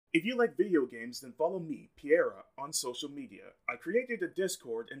If you like video games, then follow me, Piera, on social media. I created a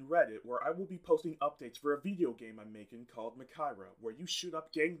Discord and Reddit where I will be posting updates for a video game I'm making called Makaira, where you shoot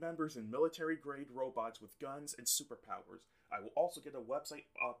up gang members and military grade robots with guns and superpowers. I will also get a website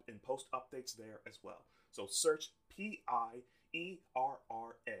up and post updates there as well. So search P2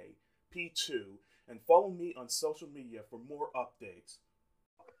 and follow me on social media for more updates.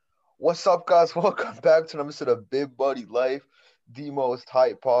 What's up, guys? Welcome back to another episode of Big Buddy Life, the most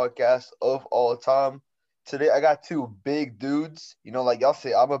hype podcast of all time. Today, I got two big dudes. Like y'all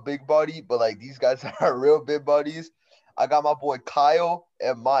say, I'm a big buddy, but like these guys are real big buddies. I got my boy Kyle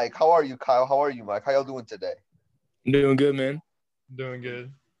and Mike. How are you, Kyle? How are you, Mike? How y'all doing today? I'm doing good, man. Doing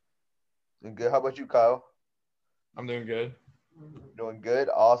good. Doing good. How about you, Kyle? I'm doing good. Doing good.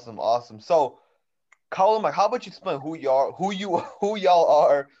 Awesome. So, Kyle and Mike, how about you explain who y'all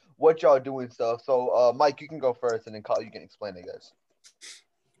are, what y'all doing stuff. So, Mike, you can go first, and then Kyle, you can explain it, guys.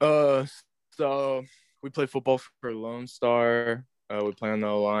 So we play football for Lone Star. We play on the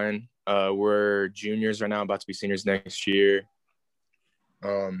O-line. We're juniors right now, about to be seniors next year.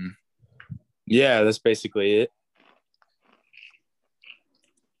 Yeah, that's basically it.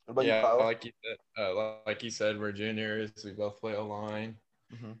 What about you, Kyle? Like you said, we're juniors. We both play O-line.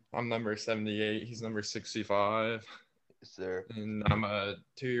 Mm-hmm. I'm number 78. He's number 65. Yes, sir. And I'm a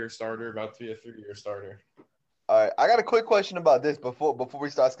 2-year starter, about to be a 3-year starter. All right, I got a quick question about this before we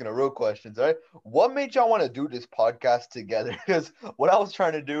start asking the real questions. All right, what made y'all want to do this podcast together? Because what I was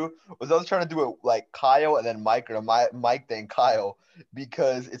trying to do it like Kyle and then Mike, or Mike then Kyle,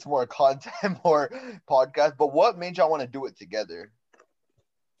 because it's more content, more podcast. But what made y'all want to do it together?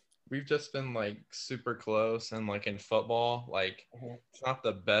 We've just been like super close, and like in football, like it's not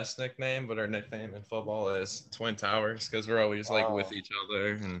the best nickname, but our nickname in football is Twin Towers because we're always like with each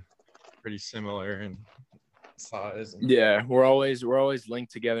other and pretty similar in size. Yeah, we're always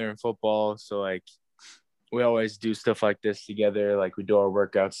linked together in football. So like we always do stuff like this together. Like we do our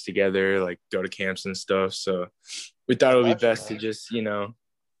workouts together, like go to camps and stuff. So we thought it would be best to just,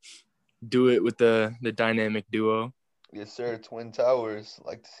 do it with the dynamic duo. Yes, sir. Twin Towers.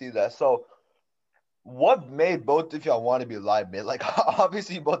 Like to see that. So, what made both of y'all want to be live, man? Like,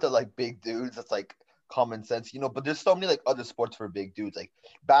 obviously, you both are like big dudes. That's like common sense, But there's so many like other sports for big dudes, like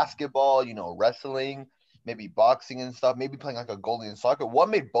basketball, wrestling, maybe boxing and stuff. Maybe playing like a goalie in soccer. What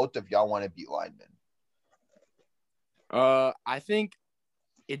made both of y'all want to be linemen? I think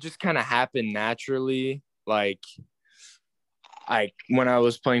it just kind of happened naturally. Like when I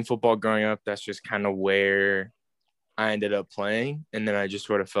was playing football growing up, that's just kind of where I ended up playing, and then I just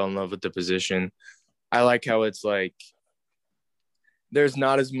sort of fell in love with the position. I like how it's like there's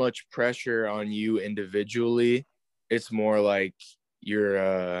not as much pressure on you individually. It's more like you're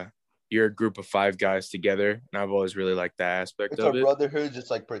a group of 5 guys together, and I've always really liked that aspect of it. It's a brotherhood,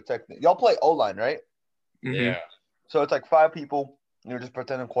 just like protecting. Y'all play O-line, right? Mm-hmm. Yeah. So it's like 5 people. You're just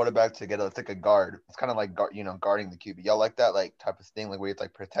pretending quarterback together. It's like a guard. It's kind of like guarding the QB. Y'all like that like type of thing, like where you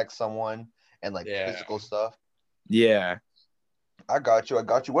like protect someone and like physical stuff. Yeah. I got you.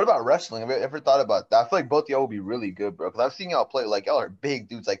 What about wrestling? Have you ever thought about that? I feel like both y'all would be really good, bro. Because I've seen y'all play. Like y'all are big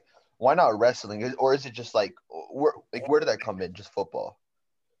dudes. Like, why not wrestling? Or is it just like where did that come in? Just football?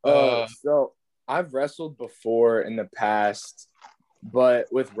 So I've wrestled before in the past, but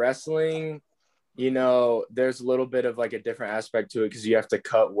with wrestling, there's a little bit of like a different aspect to it because you have to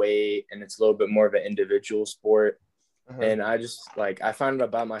cut weight, and it's a little bit more of an individual sport. Uh-huh. And I just I find it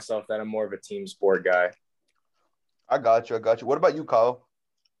about myself that I'm more of a team sport guy. I got you. What about you, Kyle?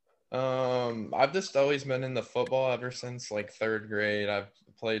 I've just always been into football ever since like 3rd grade. I've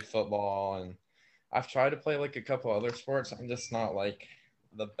played football, and I've tried to play like a couple other sports. I'm just not like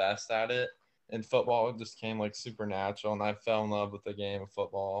the best at it. And football, it just came like supernatural, and I fell in love with the game of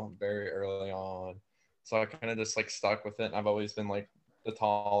football very early on. So I kind of just like stuck with it. And I've always been like the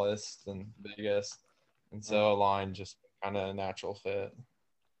tallest and biggest, and so a line just kind of a natural fit.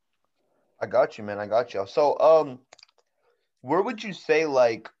 I got you, man. I got you. So, where would you say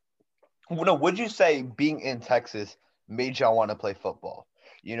would you say being in Texas made y'all want to play football?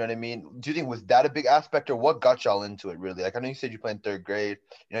 You know what I mean? Do you think was that a big aspect, or what got y'all into it really? Like I know you said you played in 3rd grade.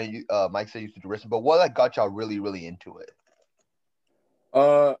 Mike said you used to do wrestling, but what got y'all really, really into it?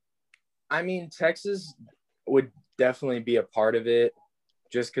 I mean, Texas would definitely be a part of it,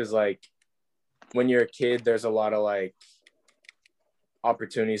 just because when you're a kid, there's a lot of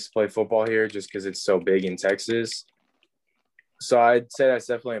opportunities to play football here, just because it's so big in Texas. So I'd say that's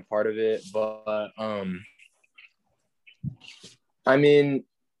definitely a part of it, but I mean,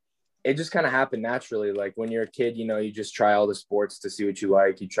 it just kind of happened naturally. Like when you're a kid, you just try all the sports to see what you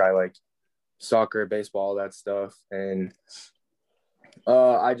like. You try soccer, baseball, all that stuff. And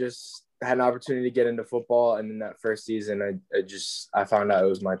I just had an opportunity to get into football, and in that first season, I found out it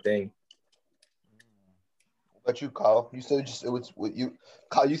was my thing. What about you, Kyle? You said just it was what you,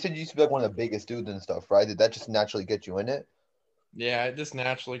 Kyle. You said you used to be like one of the biggest dudes and stuff, right? Did that just naturally get you in it? Yeah, it just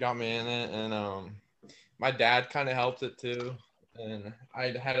naturally got me in it, and my dad kind of helped it too. And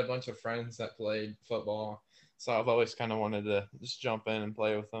I had a bunch of friends that played football, so I've always kind of wanted to just jump in and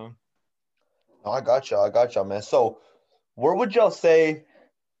play with them. No, I got y'all, man. So, where would y'all say,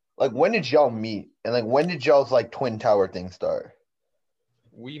 like, when did y'all meet, and like, when did y'all's like Twin Tower thing start?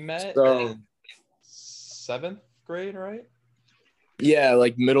 We met So in seventh grade, right? yeah,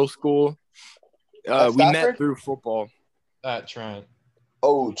 like middle school. At We met Stafford? through football. At Trent.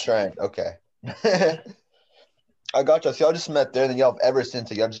 Oh, Trent. Okay. I got y'all. So y'all just met there, and then y'all have ever since.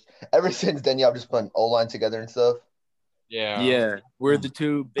 So y'all just ever since then y'all just playing O line together and stuff. Yeah. Yeah, we're the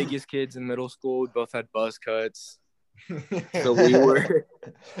two biggest kids in middle school. We both had buzz cuts, so we were.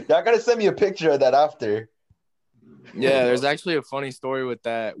 Y'all gotta send me a picture of that after. Yeah, there's actually a funny story with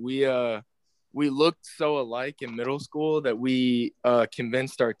that. We looked so alike in middle school that we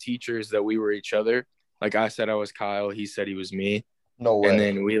convinced our teachers that we were each other. Like I said I was Kyle, he said he was me. No way. And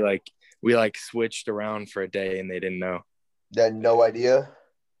then we switched around for a day and they didn't know. They had no idea.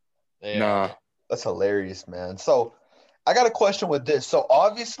 Yeah. Nah. That's hilarious, man. So I got a question with this. So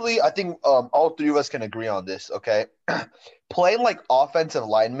obviously, I think all three of us can agree on this. Okay, playing like offensive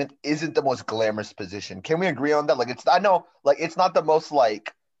lineman isn't the most glamorous position. Can we agree on that? Like, I know, like, it's not the most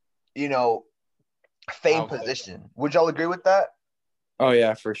like, you know, famed Okay. position. Would y'all agree with that? Oh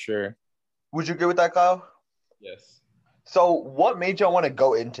yeah, for sure. Would you agree with that, Kyle? Yes. So what made y'all want to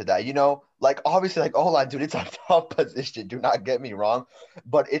go into that? You know, like obviously, like line, dude, it's a tough position. Do not get me wrong,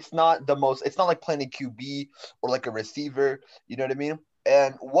 but it's not the most. It's not like playing a QB or like a receiver. You know what I mean?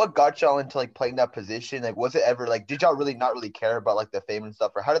 And what got y'all into like playing that position? Like, was it ever like, did y'all really not really care about like the fame and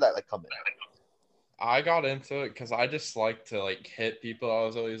stuff, or how did that like come I got into it because I just like to like hit people. I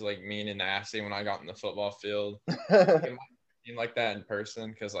was always like mean and nasty when I got in the football field. in? Seem like that in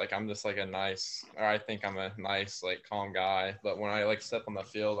person because like I'm just like I think I'm a nice like calm guy, but when I like step on the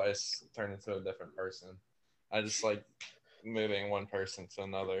field I just turn into a different person. I just like moving one person to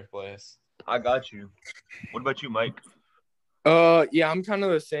another place. I got you. What about you, Mike? Yeah, I'm kind of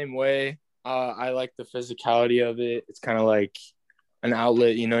the same way. I like the physicality of it. It's kind of like an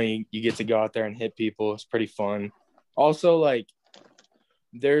outlet, you get to go out there and hit people. It's pretty fun. Also, like,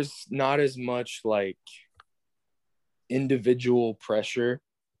 there's not as much like individual pressure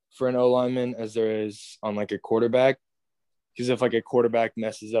for an O lineman as there is on like a quarterback. Because if like a quarterback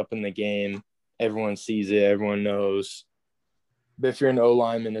messes up in the game, everyone sees it, everyone knows. But if you're an O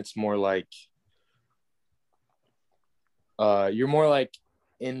lineman, it's more like you're more like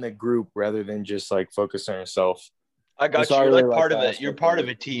in the group rather than just like focused on yourself. I got So you. I You're really like like part of that it. You're aspect part of of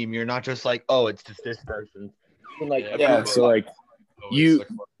it. a team. You're not just like, oh, it's just this person. You can, like, Yeah, Yeah, appreciate so like Always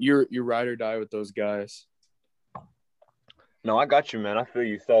you you're ride or die with those guys. No, I got you, man. I feel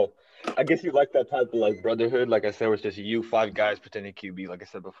you. So, I guess you like that type of like brotherhood. Like I said, where it's just you, five guys pretending QB. Like I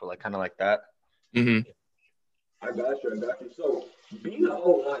said before, like kind of like that. Mm-hmm. I got you. I got you. So, being an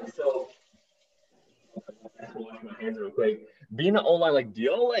O line, so wash my hands real quick. Being an O line, like, do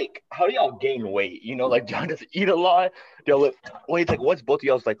y'all like? How do y'all gain weight? You know, like, do y'all just eat a lot? Do y'all lift weights? Like, what's both of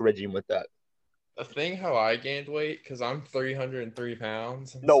y'all's like regime with that? The thing how I gained weight because I'm 303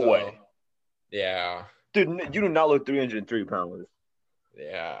 pounds. No so, way, Yeah. dude. You do not look 303 pounds.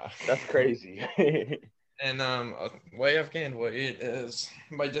 Yeah. That's crazy. And a way I've gained weight is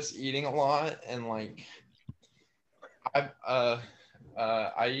by just eating a lot and like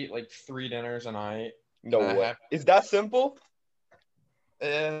I eat like 3 dinners a night. No And I way. have Is that simple?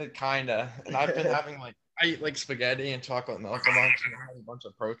 kinda. And I've been having like I eat like spaghetti and chocolate milk a bunch and I have a bunch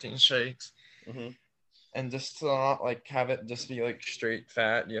of protein shakes. Mm-hmm. And just to not like have it just be like straight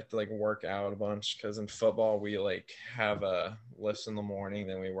fat, you have to like work out a bunch because in football we like have lifts in the morning,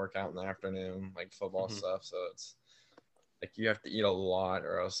 then we work out in the afternoon, like football Mhm. stuff. So it's like you have to eat a lot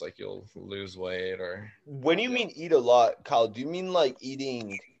or else like you'll lose weight or When you mean eat a lot, Kyle, do you mean like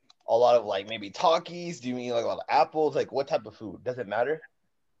eating a lot of like maybe Takis? Do you mean like a lot of apples? Like what type of food? Does it matter?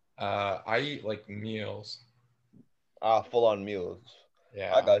 I eat like meals. Full on meals. I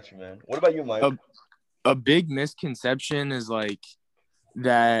Yeah. got you, man. What about you, Mike? A big misconception is like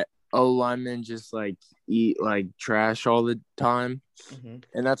that O linemen just like eat like trash all the time. Mm-hmm.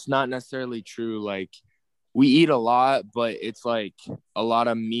 And that's not necessarily true. Like we eat a lot, but it's like a lot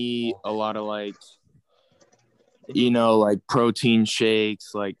of meat, a lot of like like protein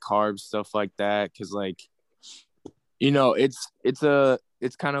shakes, like carbs, stuff like that. Cause like,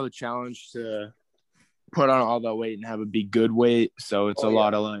 it's kind of a challenge to put on all that weight and have it be good weight. So it's a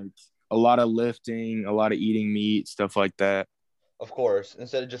lot of lifting, a lot of eating meat, stuff like that. Of course,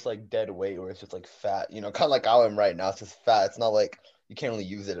 instead of just like dead weight where it's just like fat, kind of like I am right now. It's just fat. It's not like you can't really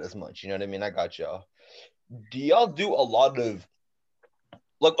use it as much. You know what I mean? I got y'all. Do y'all do a lot of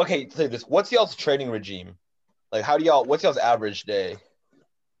look? Okay, say this. What's y'all's training regime? Like, what's y'all's average day?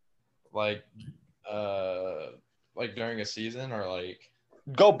 Like, like during a season or like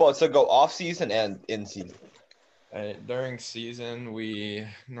Go both. So go off season and in season. during season, we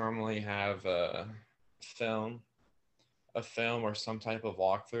normally have film a film or some type of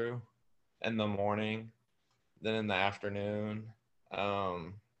walkthrough in the morning, then in the afternoon,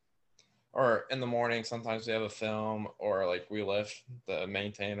 or in the morning sometimes we have a film or like we lift to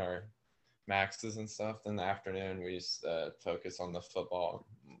maintain our maxes and stuff. Then in the afternoon we focus on the football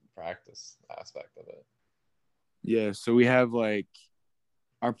practice aspect of it. Yeah, so we have like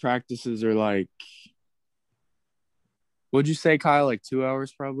our practices are like, what'd you say, Kyle? Like 2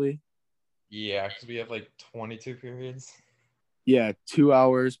 hours probably? Yeah, because we have like 22 periods. Yeah, 2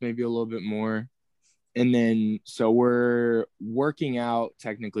 hours, maybe a little bit more. And then, so we're working out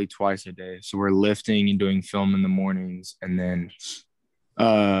technically twice a day. So we're lifting and doing film in the mornings, and then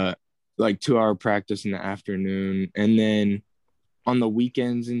like 2 hour practice in the afternoon. And then on the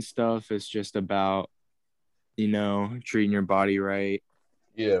weekends and stuff, it's just about, treating your body right,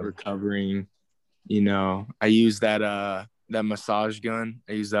 recovering. I use that massage gun.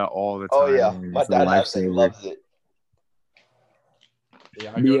 I use that all the time. Oh yeah, my It's a dad has it. He lifesaver. loves it.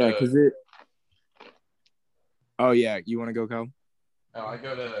 Yeah, because it. Oh yeah, you want to go, Kyle? I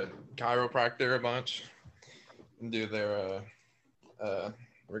go to chiropractor a bunch and do their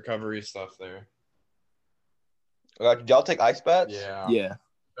recovery stuff there. Did y'all take ice baths? Yeah.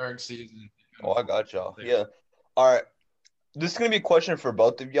 During season. Oh, I got y'all. Yeah. All right. This is gonna be a question for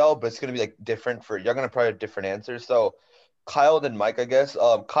both of y'all, but it's gonna be like different for y'all. Gonna probably have different answers. So, Kyle then Mike, I guess.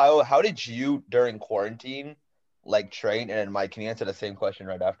 Kyle, how did you during quarantine like train? And then Mike, can you answer the same question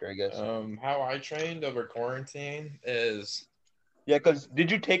right after? I guess. How I trained over quarantine is. Yeah, because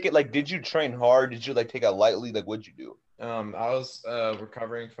did you take it like? Did you train hard? Did you like take it lightly? Like, what'd you do? I was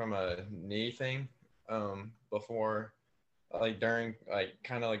recovering from a knee thing before, like during like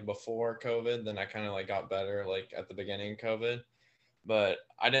kind of like before COVID. Then I kind of like got better like at the beginning of COVID, but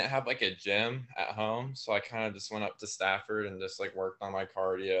I didn't have like a gym at home, so I kind of just went up to Stafford and just like worked on my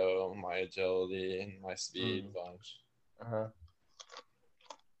cardio, my agility, and my speed a bunch.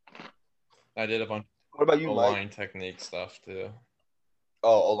 I did a bunch What about you, of Mike? line technique stuff too.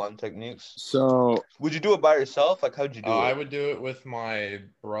 Oh, line techniques. So would you do it by yourself? Like, how'd you do it? I would do it with my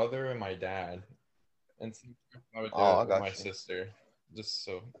brother and my dad, and I would do it with my sister, just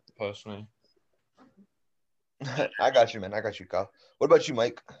so push me. I got you, man. I got you, Kyle. What about you,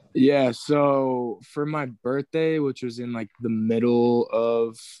 Mike? Yeah, so for my birthday, which was in like the middle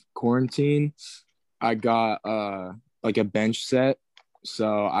of quarantine, I got like a bench set.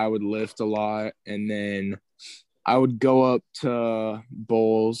 So I would lift a lot, and then I would go up to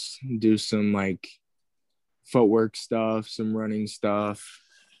bowls, do some like footwork stuff, some running stuff,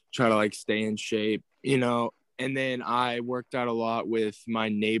 try to like stay in shape, And then I worked out a lot with my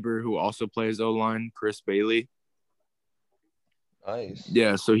neighbor who also plays O-line, Chris Bailey. Nice.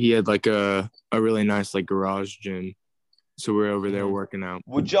 Yeah, so he had like a really nice like garage gym. So we're over there working out.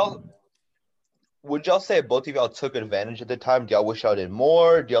 Would y'all say both of y'all took advantage at the time? Do y'all wish y'all did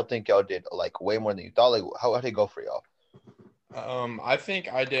more? Do y'all think y'all did like way more than you thought? Like, how did it go for y'all? I think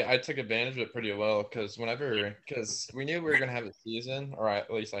I did. I took advantage of it pretty well because we knew we were gonna have a season, or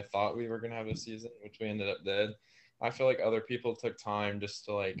at least I thought we were gonna have a season, which we ended up did. I feel like other people took time just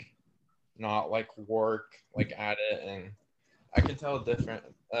to like not like work like at it, and I can tell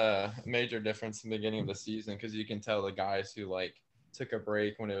a major difference in the beginning of the season because you can tell the guys who like took a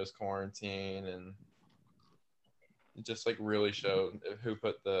break when it was quarantine, and it just like really showed who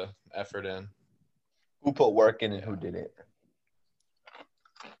put the effort in, who put work in and who didn't.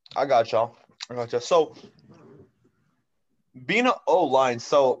 I got y'all. So being an O-line,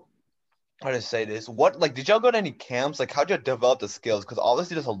 so how to say this? What like did y'all go to any camps? Like how'd you develop the skills? Because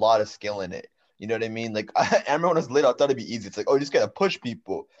obviously there's a lot of skill in it. You know what I mean? Like I remember when I was little, I thought it'd be easy. It's like, oh, you just gotta push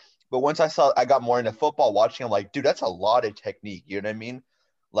people. But once I got more into football, watching, I'm like, dude, that's a lot of technique. You know what I mean?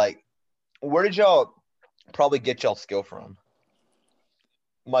 Like, where did y'all probably get y'all skill from?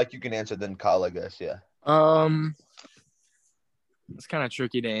 Mike, you can answer, then Kyle, I guess. Yeah. It's kind of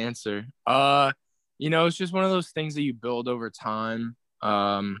tricky to answer. It's just one of those things that you build over time.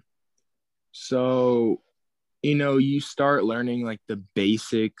 So, you start learning like the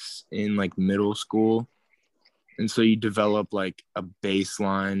basics in like middle school. And so you develop like a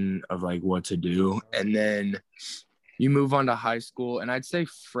baseline of like what to do. And then you move on to high school. And I'd say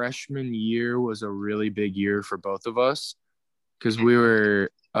freshman year was a really big year for both of us because we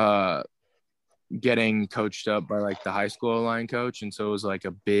were getting coached up by like the high school line coach. And so it was like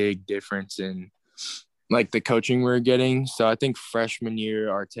a big difference in like the coaching we were getting. So I think freshman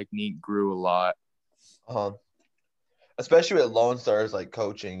year, our technique grew a lot. Especially with Lone Stars, like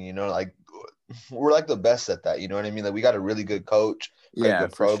coaching, you know, like we're like the best at that. You know what I mean? Like we got a really good coach, got a Yeah,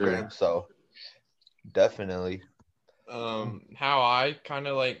 good for program. sure. So definitely. How I kind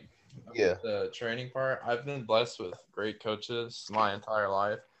of like Yeah. the training part, I've been blessed with great coaches my entire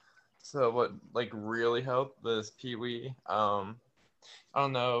life. So what like really helped was Pee Wee. I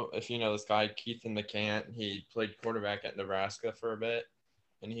don't know if you know this guy, Keithan McCant. He played quarterback at Nebraska for a bit,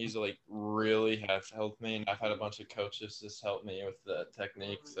 and he's like really have helped me. And I've had a bunch of coaches just help me with the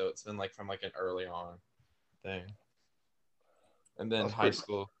technique. So it's been like from like an early on thing. And then That's high pretty,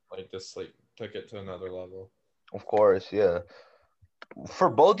 school, like just like took it to another level. of course, yeah. For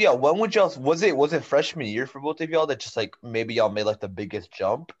both y'all, when would y'all was it freshman year for both of y'all that just like maybe y'all made like the biggest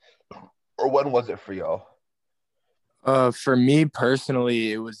jump? Or when was it for y'all? For me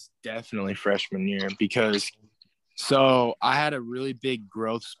personally, it was definitely freshman year because so I had a really big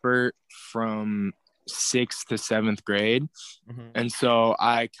growth spurt from 6th to 7th grade. And so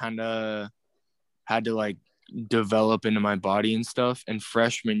I kind of had to like develop into my body and stuff. And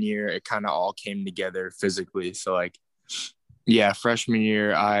freshman year, it kind of all came together physically. So like, yeah, freshman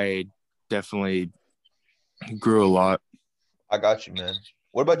year, I definitely grew a lot. I got you, man.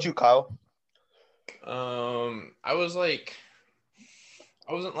 What about you, Kyle? I was like,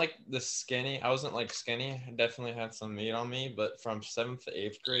 I wasn't like the skinny. I wasn't like skinny. I definitely had some meat on me, but from 7th to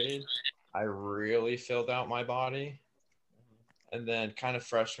 8th grade, I really filled out my body. And then kind of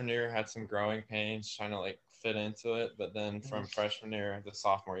freshman year, had some growing pains trying to like fit into it. But then from freshman year to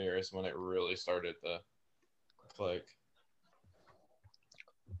sophomore year is when it really started to click.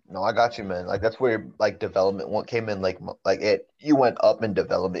 No, I got you, man. Like that's where like development one came in, like it. You went up in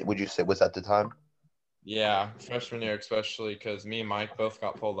development. Would you say was at the time? Yeah, freshman year especially because me and Mike both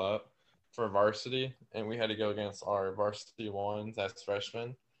got pulled up for varsity, and we had to go against our varsity ones as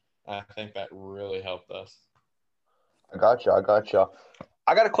freshmen. And I think that really helped us. I got you. I got you.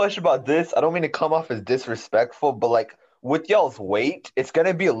 I got a question about this. I don't mean to come off as disrespectful, but like with y'all's weight, it's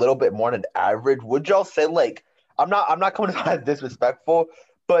gonna be a little bit more than average. Would y'all say like I'm not coming off as disrespectful,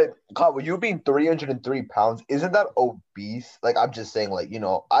 but God, with you being 303 pounds, isn't that obese? Like I'm just saying, like, you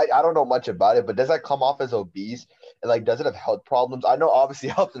know, I don't know much about it, but does that come off as obese? And like does it have health problems? I know obviously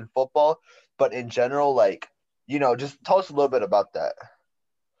it helps in football, but in general, like, you know, just tell us a little bit about that.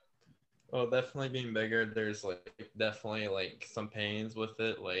 Well, definitely being bigger, there's like definitely like some pains with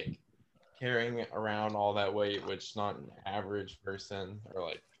it, like carrying around all that weight, which not an average person or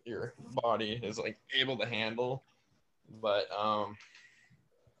like your body is like able to handle. But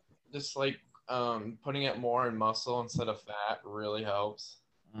just like putting it more in muscle instead of fat really helps.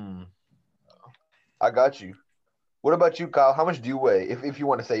 Mm. I got you. What about you, Kyle? How much do you weigh? If you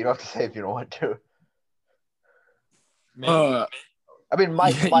want to say, you don't have to say if you don't want to. Uh, I mean,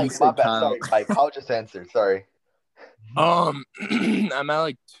 Mike, yeah, you Mike, my said bad. Kyle. Sorry, Mike. Kyle just answered. Sorry. I'm at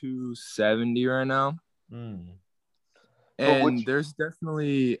like 270 right now. Mm. But would And you, there's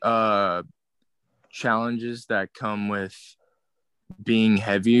definitely challenges that come with being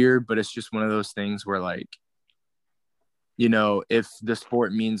heavier, but it's just one of those things where like, you know, if the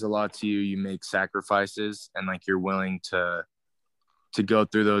sport means a lot to you, you make sacrifices and like you're willing to go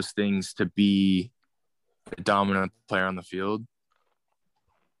through those things to be a dominant player on the field.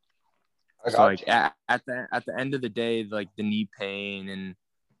 I So got like you. at the end of the day, like the knee pain and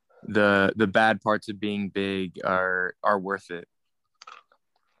the bad parts of being big are worth it.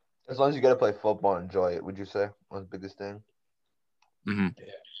 As long as you got to play football and enjoy it, would you say? That's the biggest thing. Mm-hmm.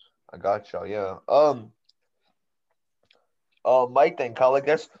 I got y'all. Yeah. Mike, then Kyle, I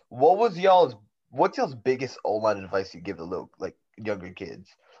guess, what's y'all's biggest O-line advice you give the little, like, younger kids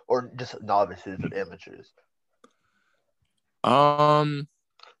or just novices or amateurs? A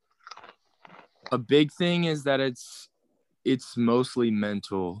big thing is that it's mostly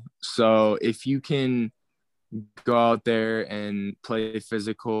mental. So if you can go out there and play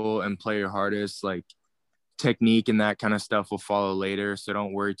physical and play your hardest, like technique and that kind of stuff will follow later. So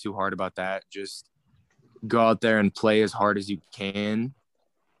don't worry too hard about that. Just go out there and play as hard as you can,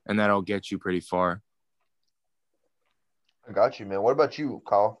 and that'll get you pretty far. I got you, man. What about you,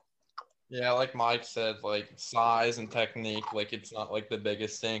 Kyle? Yeah, like Mike said, like size and technique, like it's not like the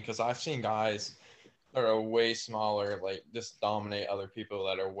biggest thing because I've seen guys are way smaller, like just dominate other people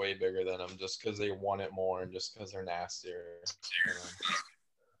that are way bigger than them just because they want it more and just because they're nastier. You know?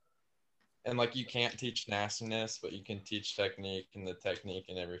 And like you can't teach nastiness, but you can teach technique, and the technique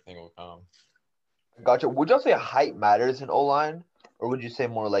and everything will come. Gotcha. Would y'all say height matters in O line, or would you say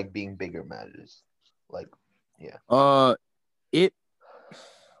more like being bigger matters? Like, yeah. It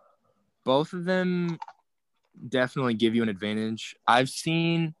both of them definitely give you an advantage. I've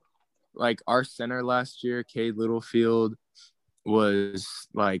seen like our center last year, Cade Littlefield, was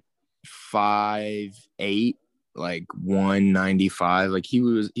like 5'8", like 195. Like he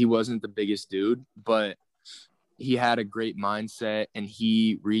wasn't the biggest dude, but he had a great mindset and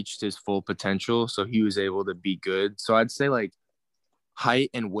he reached his full potential, so he was able to be good. So I'd say like height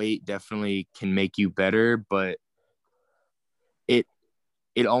and weight definitely can make you better, but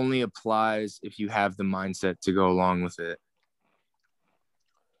it only applies if you have the mindset to go along with it.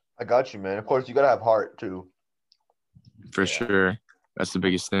 I got you, man. Of course, you gotta have heart too. For sure. That's the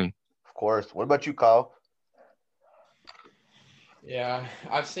biggest thing. Of course. What about you, Kyle? Yeah,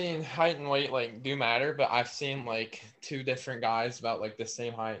 I've seen height and weight like do matter, but I've seen like two different guys about like the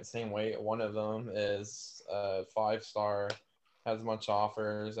same height, same weight. One of them is 5-star, has much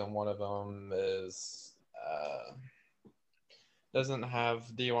offers, and one of them is doesn't have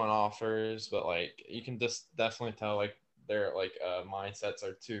D1 offers, but like you can just definitely tell like their like mindsets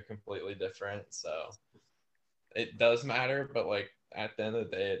are two completely different. So it does matter, but like at the end of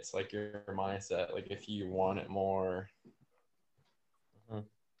the day, it's like your mindset. Like if you want it more. Of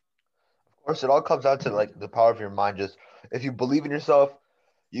course, it all comes down to like the power of your mind. Just if you believe in yourself,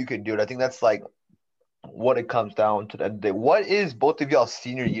 you can do it. I think that's like what it comes down to. The end of the day. What is both of y'all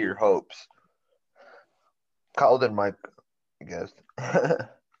senior year hopes? Kyle and Mike, I guess.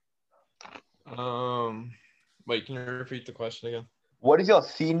 Wait, can you repeat the question again? What is y'all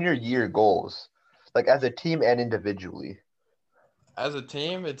senior year goals, like as a team and individually? As a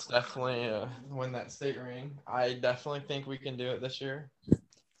team, it's definitely win that state ring. I definitely think we can do it this year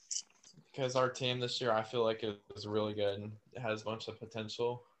because our team this year, I feel like it was really good. It has a bunch of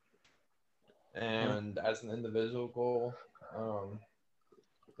potential. And as an individual goal,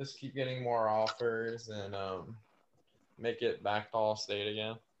 just keep getting more offers and make it back to all state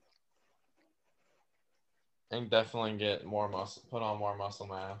again. And definitely get more muscle, put on more muscle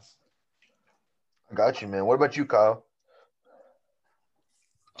mass. I got you, man. What about you, Kyle?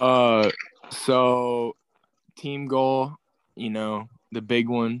 So team goal, the big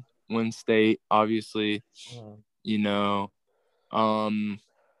one, win state, obviously.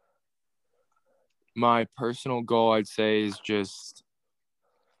 My personal goal, I'd say, is just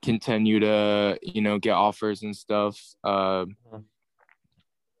continue to, get offers and stuff.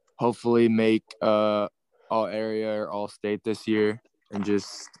 Hopefully make all area or all state this year, and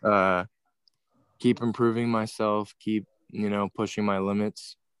just keep improving myself, keep, pushing my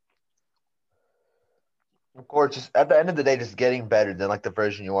limits. Of course, just at the end of the day, just getting better than like the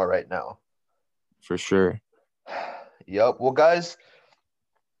version you are right now. For sure. Yep. Well, guys,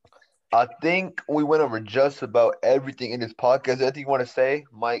 I think we went over just about everything in this podcast. Anything you want to say,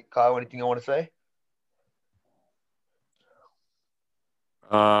 Mike, Kyle? Anything you want to say?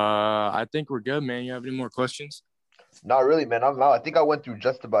 I think we're good, man. You have any more questions? Not really, man. I'm out. I think I went through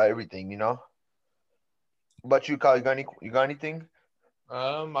just about everything. What about you, Kyle? You got anything?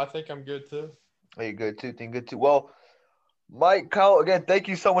 I think I'm good too. Are you good too? Think good too. Well, Mike, Kyle, again, thank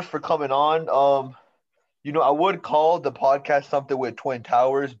you so much for coming on. I would call the podcast something with Twin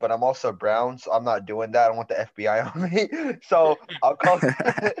Towers, but I'm also brown, so I'm not doing that. I don't want the FBI on me. So I'll call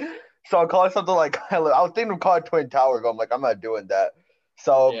it something like I was thinking of calling it Twin Towers, but I'm like, I'm not doing that.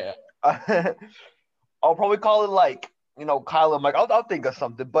 So Yeah. I'll probably call it like, Kyle and Mike. I'll think of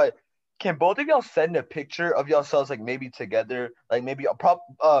something, but can both of y'all send a picture of yourselves like maybe together, like maybe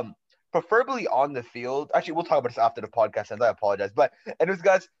preferably on the field. Actually, we'll talk about this after the podcast ends. I apologize. But anyways,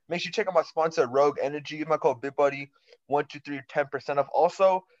 guys, make sure you check out my sponsor, Rogue Energy. Use my code BitBuddy123, 10% off.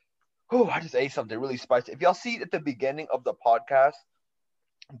 Also, I just ate something really spicy. If y'all see at the beginning of the podcast,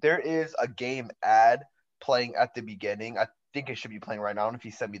 there is a game ad playing at the beginning. I think it should be playing right now. I don't know if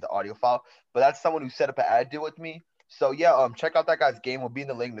he sent me the audio file, but that's someone who set up an ad deal with me. So yeah, check out that guy's game. Will be in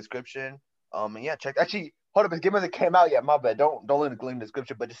the link in the description. And yeah, actually, hold up, his game hasn't came out yet. My bad. Don't link the link in the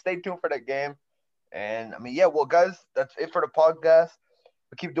description, but just stay tuned for that game. And yeah, well, guys, that's it for the podcast.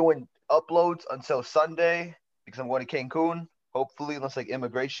 We keep doing uploads until Sunday because I'm going to Cancun. Hopefully, unless like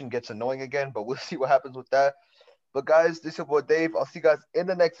immigration gets annoying again, but we'll see what happens with that. But guys, this is your boy Dave. I'll see you guys in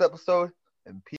the next episode, and peace.